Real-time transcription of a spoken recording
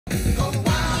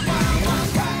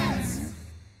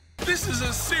is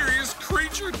a serious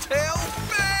creature tail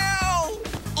fail!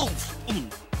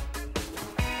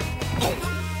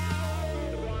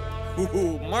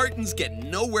 Ooh, Martin's getting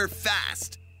nowhere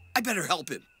fast. I better help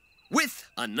him with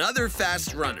another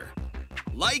fast runner,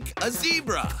 like a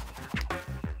zebra.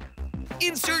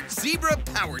 Insert zebra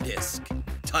power disc.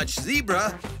 Touch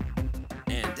zebra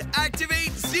and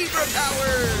activate zebra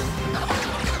power.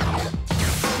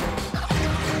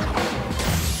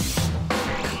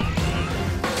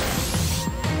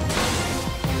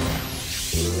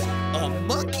 A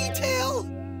monkey tail?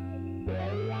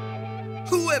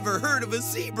 Who ever heard of a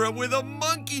zebra with a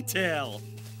monkey tail?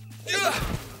 Ugh.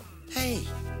 Hey,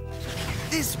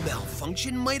 this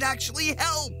malfunction might actually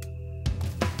help.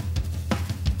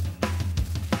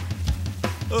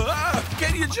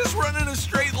 Can you just run in a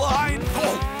straight line?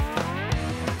 Oh.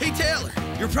 Hey, Taylor,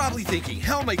 you're probably thinking,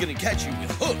 how am I going to catch you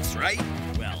with hooves, right?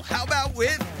 Well, how about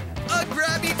with a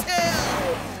grabby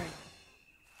tail?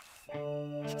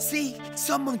 See,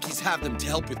 some monkeys have them to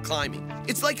help with climbing.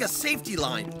 It's like a safety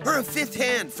line or a fifth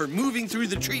hand for moving through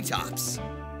the treetops.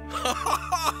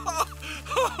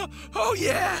 Oh,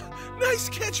 yeah. Nice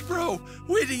catch, bro.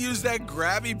 Way to use that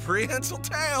grabby prehensile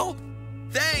tail.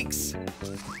 Thanks.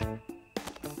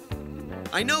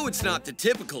 I know it's not the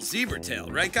typical zebra tail,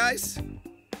 right, guys?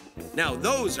 Now,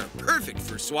 those are perfect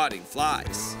for swatting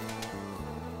flies.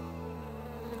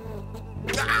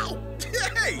 Ow!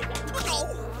 Hey!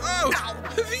 Oh!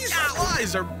 These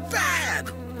flies are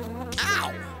bad!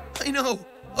 Ow! I know.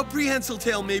 A prehensile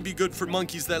tail may be good for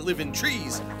monkeys that live in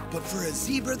trees, but for a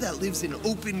zebra that lives in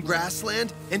open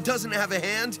grassland and doesn't have a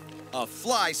hand, a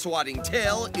fly-swatting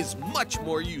tail is much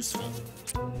more useful.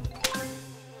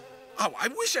 Oh, I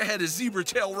wish I had a zebra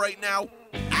tail right now.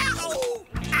 Ow!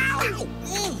 Ow!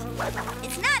 Ooh.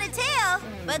 It's not a tail,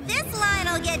 but this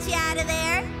line will get you out of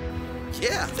there.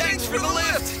 Yeah, thanks for the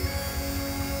lift.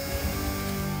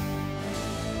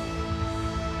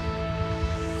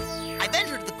 I've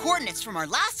entered the coordinates from our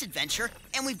last adventure,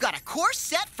 and we've got a course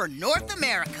set for North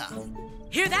America.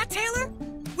 Hear that, Taylor?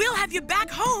 We'll have you back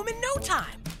home in no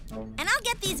time. And I'll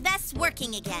get these vests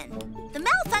working again. The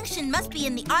malfunction must be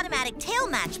in the automatic tail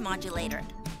match modulator.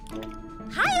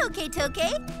 Hi, OK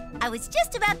Toke. I was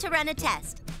just about to run a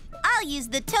test. I'll use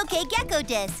the Toke Gecko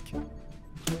disc.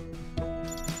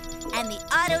 And the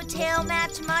auto tail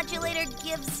match modulator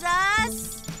gives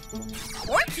us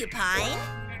porcupine.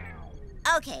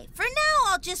 Okay, for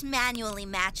now I'll just manually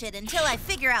match it until I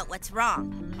figure out what's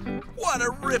wrong. What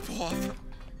a ripoff!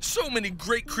 So many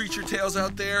great creature tails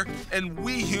out there, and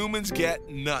we humans get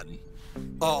nothing.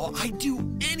 Oh, I'd do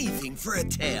anything for a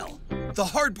tail. The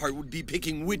hard part would be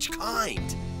picking which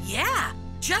kind. Yeah,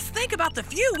 just think about the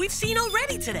few we've seen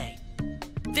already today.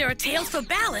 There are tails for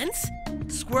balance.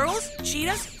 Squirrels,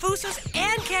 cheetahs, fossas,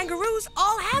 and kangaroos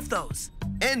all have those.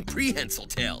 And prehensile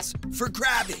tails for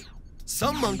grabbing.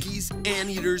 Some monkeys,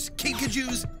 anteaters,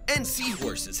 kinkajous, and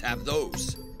seahorses have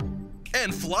those.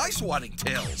 And fly-swatting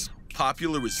tails,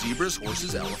 popular with zebras,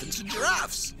 horses, elephants, and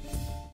giraffes.